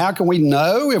heaven. How can we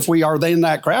know if we are in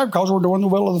that crowd? Because we're doing the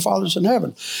will of the Father that's in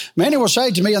heaven. Many will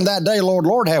say to me in that day, Lord,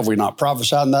 Lord, have we not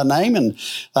prophesied in thy name, and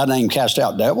thy name cast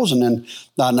out devils, and then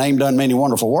thy name done many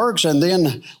wonderful works? And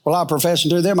then will I profess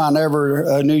unto them, I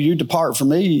never knew you, depart from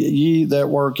me, ye that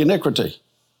work iniquity.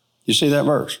 You see that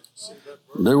verse?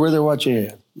 Do with it what you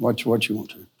have, what you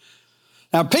want to.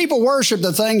 Now, people worship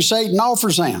the things Satan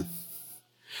offers them.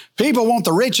 People want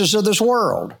the riches of this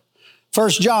world. 1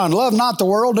 John, love not the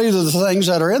world, neither the things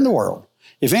that are in the world.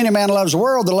 If any man loves the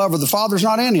world, the love of the Father is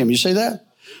not in him. You see that?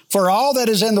 For all that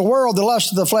is in the world, the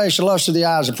lust of the flesh, the lust of the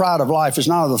eyes, the pride of life is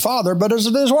not of the Father, but is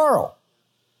of this world.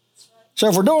 So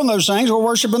if we're doing those things, we're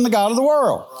worshiping the God of the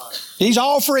world. He's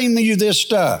offering you this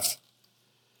stuff.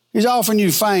 He's offering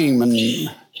you fame, and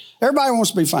everybody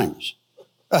wants to be famous.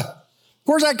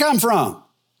 Where's that come from?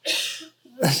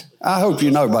 I hope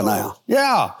you know by now.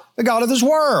 Yeah, the God of this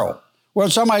world. Well,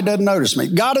 somebody doesn't notice me.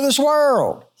 God of this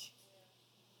world.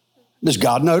 Does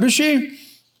God notice you?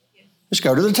 Let's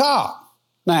go to the top.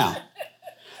 Now,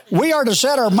 We are to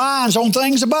set our minds on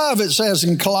things above, it says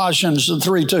in Colossians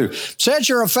 3:2. Set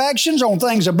your affections on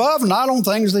things above and not on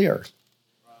things of the earth.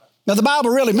 Now, the Bible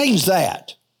really means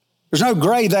that. There's no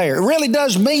gray there. It really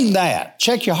does mean that.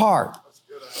 Check your heart.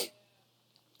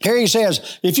 Here he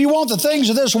says, if you want the things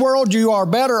of this world, you are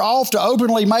better off to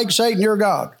openly make Satan your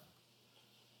God.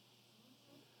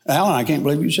 Alan, I can't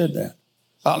believe you said that.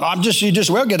 You just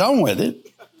well, get on with it.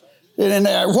 And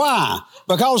why?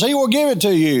 Because he will give it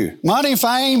to you. Money,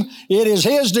 fame, it is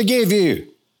his to give you.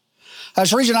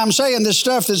 That's the reason I'm saying this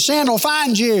stuff that sin will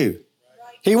find you.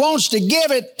 He wants to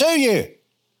give it to you.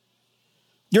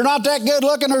 You're not that good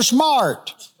looking or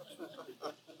smart.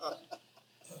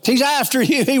 He's after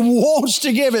you. He wants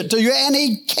to give it to you, and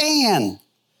he can.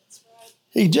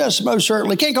 He just most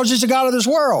certainly can, because he's the God of this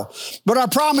world. But I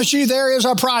promise you, there is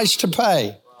a price to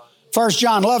pay. 1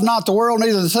 John, love not the world,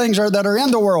 neither the things that are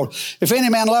in the world. If any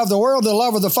man love the world, the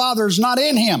love of the Father is not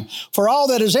in him. For all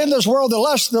that is in this world, the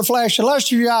lust of the flesh, the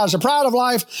lust of your eyes, the pride of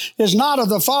life, is not of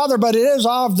the Father, but it is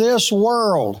of this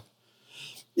world.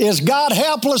 Is God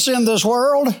helpless in this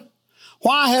world?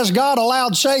 Why has God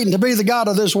allowed Satan to be the God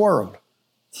of this world?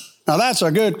 Now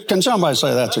can somebody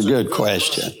say that's a good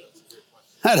question?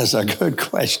 That is a good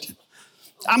question.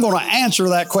 I'm going to answer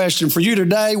that question for you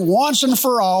today once and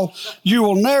for all. You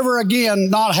will never again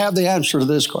not have the answer to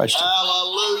this question.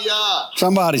 Hallelujah.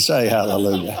 Somebody say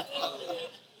hallelujah.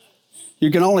 You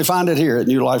can only find it here at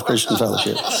New Life Christian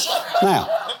Fellowship. Now,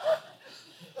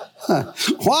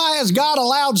 why has God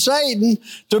allowed Satan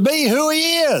to be who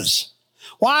he is?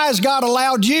 Why has God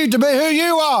allowed you to be who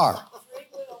you are?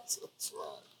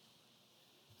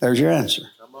 There's your answer.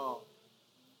 Come on.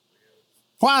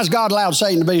 Why has God allowed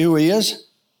Satan to be who he is?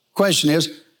 Question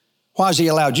is, why has he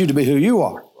allowed you to be who you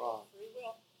are?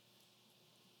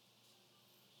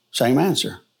 Same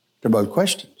answer to both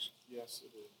questions. Yes,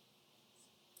 it is.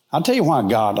 I'll tell you why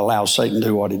God allows Satan to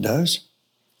do what he does.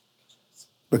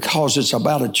 Because it's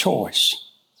about a choice.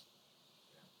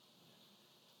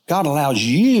 God allows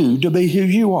you to be who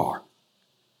you are.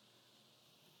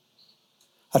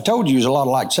 I told you he was a lot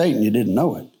like Satan. You didn't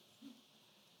know it.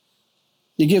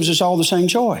 He gives us all the same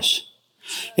choice.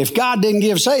 If God didn't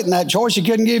give Satan that choice, he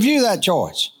couldn't give you that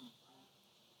choice.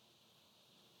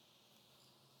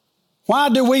 Why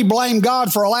do we blame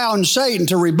God for allowing Satan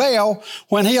to rebel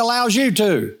when he allows you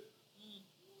to?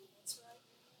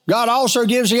 God also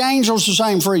gives the angels the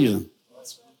same freedom.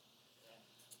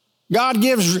 God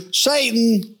gives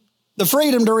Satan the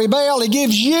freedom to rebel. He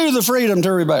gives you the freedom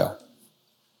to rebel.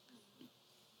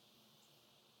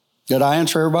 Did I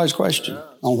answer everybody's question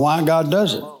on why God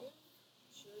does it?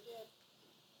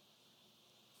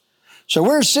 So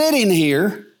we're sitting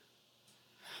here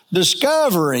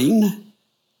discovering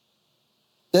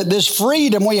that this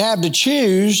freedom we have to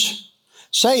choose,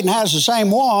 Satan has the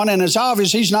same one, and it's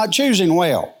obvious he's not choosing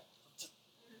well.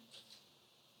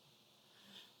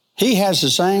 He has the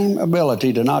same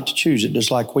ability to not to choose it just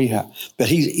like we have, but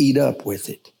he's eat up with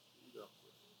it.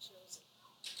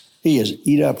 He is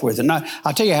eat up with it. Now,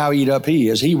 I'll tell you how eat up he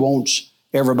is. He wants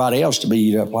everybody else to be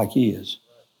eat up like he is.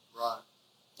 Right.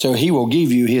 So he will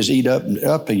give you his eat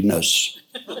uppiness.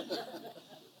 Right.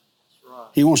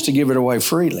 He wants to give it away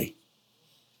freely.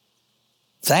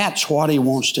 That's what he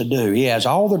wants to do. He has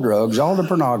all the drugs, all the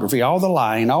pornography, all the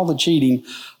lying, all the cheating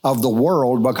of the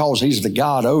world because he's the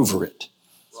God over it.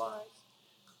 Right.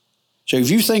 So if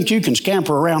you think you can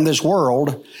scamper around this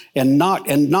world and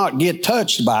not get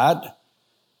touched by it,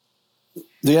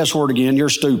 the S word again, you're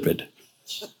stupid.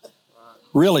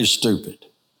 Really stupid.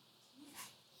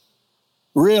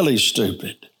 Really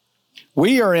stupid.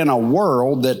 We are in a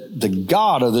world that the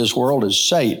God of this world is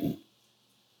Satan.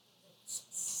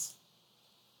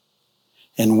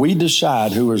 And we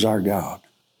decide who is our God.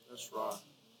 That's right.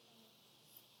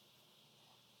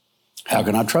 How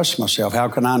can I trust myself? How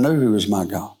can I know who is my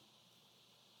God?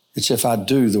 It's if I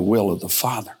do the will of the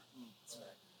Father.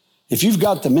 If you've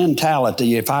got the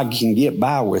mentality, if I can get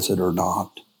by with it or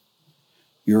not,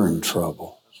 you're in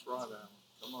trouble. That's right, Alan.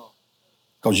 Come on.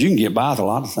 Because you can get by with a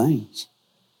lot of things.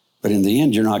 But in the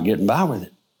end, you're not getting by with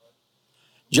it.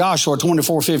 Joshua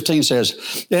 24:15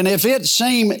 says, and if it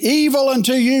seem evil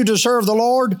unto you to serve the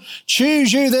Lord,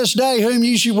 choose you this day whom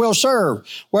you will serve,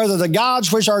 whether the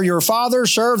gods which are your fathers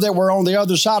served that were on the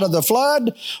other side of the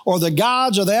flood, or the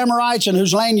gods of the Amorites in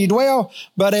whose land you dwell.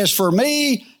 But as for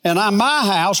me and my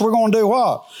house, we're going to do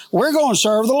what? We're going to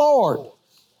serve the Lord.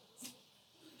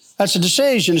 That's a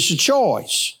decision. It's a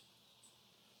choice.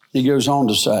 He goes on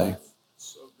to say,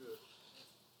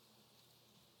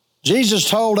 Jesus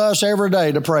told us every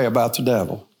day to pray about the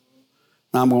devil.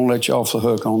 Now I'm going to let you off the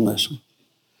hook on this one.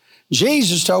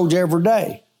 Jesus told you every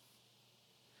day.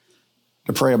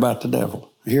 to pray about the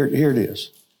devil. Here it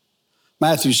is.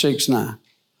 Matthew 6:9.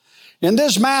 In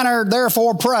this manner,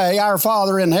 therefore, pray, Our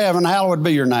Father in heaven, hallowed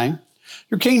be your name.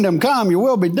 Your kingdom come, your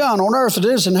will be done on earth as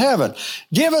it is in heaven.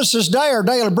 Give us this day our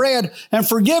daily bread, and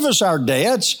forgive us our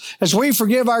debts as we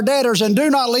forgive our debtors. And do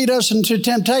not lead us into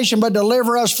temptation, but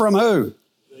deliver us from who?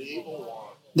 The evil one.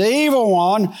 The evil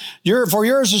one. For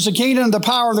yours is the kingdom, the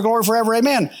power, and the glory forever.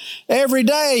 Amen. Every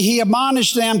day he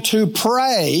admonished them to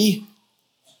pray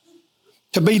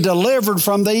to be delivered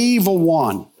from the evil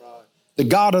one, the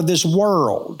God of this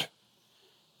world.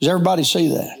 Does everybody see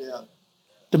that? Yeah.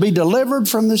 To be delivered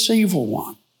from this evil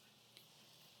one.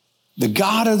 The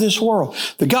God of this world.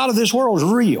 The God of this world is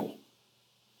real.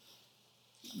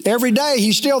 Every day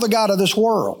he's still the God of this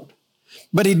world.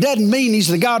 But he doesn't mean he's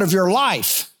the God of your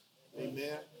life.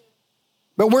 Amen.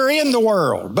 But we're in the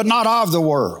world, but not of the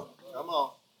world. Come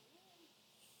on.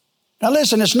 Now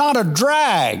listen, it's not a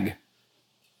drag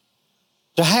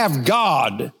to have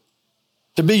God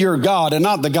to be your God and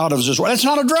not the God of this world. It's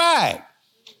not a drag.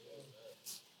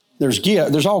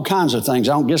 There's all kinds of things.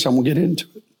 I guess I'm going to get into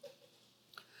it.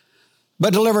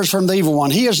 But deliver us from the evil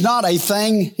one. He is not a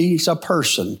thing. He's a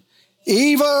person.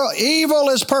 Evil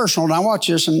is personal. Now watch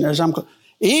this. And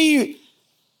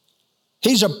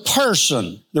he's a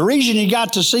person. The reason you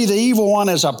got to see the evil one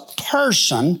as a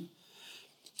person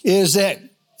is that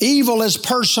evil is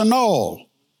personal.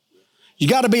 You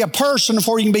got to be a person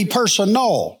before you can be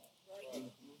personal.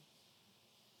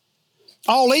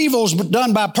 All evil's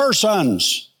done by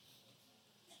persons.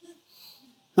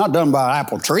 Not done by an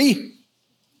apple tree.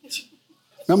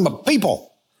 Done by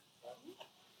people.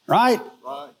 Right? Right.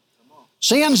 Come on.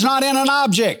 Sin's not in an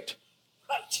object.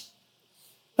 Right.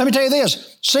 Let me tell you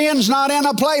this. Sin's not in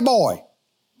a playboy.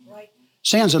 Right.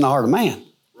 Sin's in the heart of man.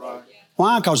 Right.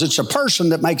 Why? Because it's a person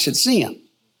that makes it sin.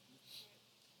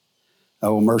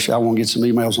 Oh, mercy, I won't get some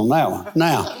emails on that one.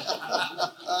 Now,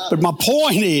 but my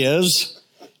point is,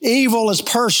 evil is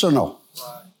personal.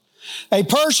 A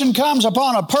person comes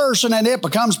upon a person and it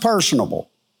becomes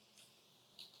personable.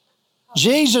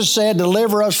 Jesus said,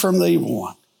 deliver us from the evil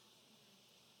one.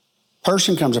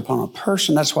 Person comes upon a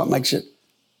person. That's what makes it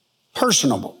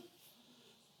personable.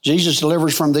 Jesus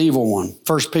delivers from the evil one.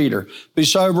 1 Peter, be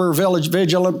sober,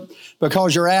 vigilant,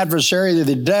 because your adversary,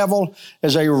 the devil,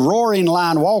 as a roaring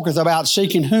lion, walketh about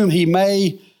seeking whom he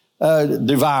may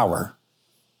devour.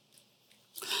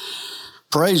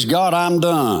 Praise God, I'm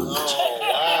done. Oh,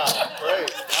 wow.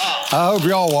 Praise God. I hope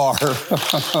y'all are.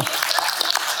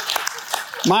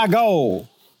 My goal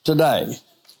today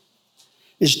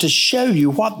is to show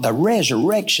you what the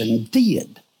resurrection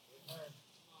did.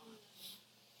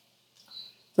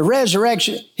 The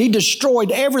resurrection, he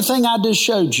destroyed everything I just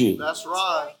showed you. That's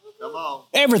right. Come on.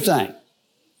 Everything.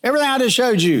 Everything I just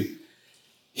showed you.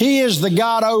 He is the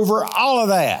God over all of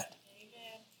that.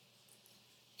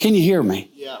 Can you hear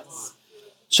me? Yes.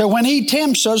 So when he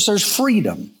tempts us, there's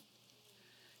freedom.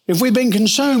 If we've been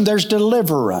consumed, there's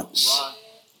deliverance. Right.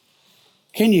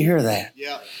 Can you hear that?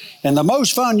 Yeah. And the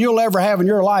most fun you'll ever have in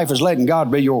your life is letting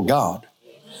God be your God.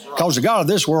 Because the God of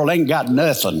this world ain't got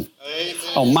nothing Amen.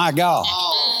 on my God.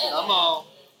 Come on.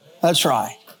 That's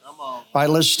right. Come on. All right,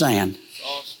 let's stand.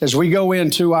 As we go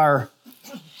into our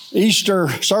Easter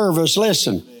service,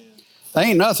 listen, there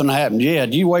ain't nothing happened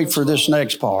yet. You wait for this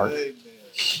next part. Amen.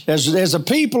 As a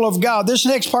people of God, this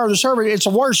next part of the service, it's a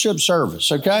worship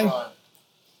service, okay? Right.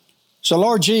 So,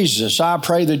 Lord Jesus, I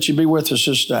pray that you be with us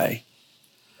this day.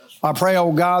 I pray,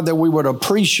 oh God, that we would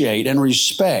appreciate and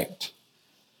respect.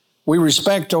 We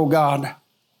respect, oh God,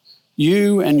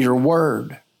 you and your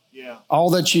word, Yeah. all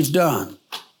that you've done.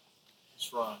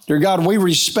 That's right. Dear God, we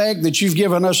respect that you've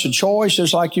given us a choice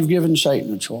just like you've given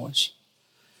Satan a choice.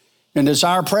 And it's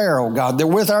our prayer, oh God, that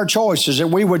with our choices that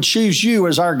we would choose you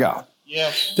as our God.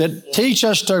 Yes. That teach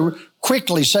us to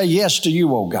quickly say yes to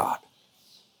you, oh God.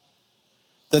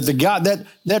 That the God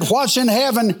that what's in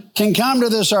heaven can come to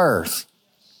this earth.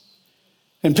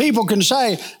 And people can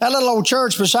say, that little old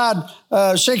church beside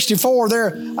 64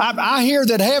 there, I hear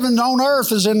that heaven on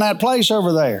earth is in that place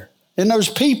over there, in those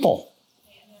people.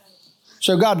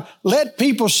 So God, let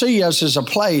people see us as a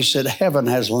place that heaven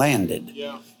has landed.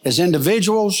 Yeah. As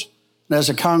individuals and as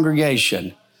a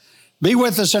congregation. Be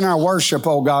with us in our worship,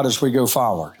 oh God, as we go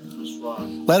forward. That's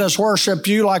right. Let us worship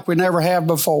you like we never have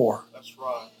before. That's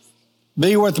right.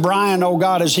 Be with Brian, oh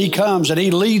God, as he comes and he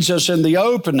leads us in the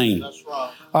opening That's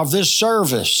right. of this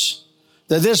service,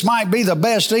 that this might be the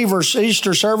best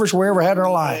Easter service we ever had in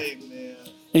our life. Amen.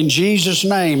 In Jesus'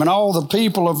 name. And all the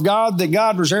people of God that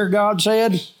God was there, God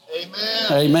said,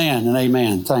 Amen. amen and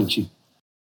amen. Thank you.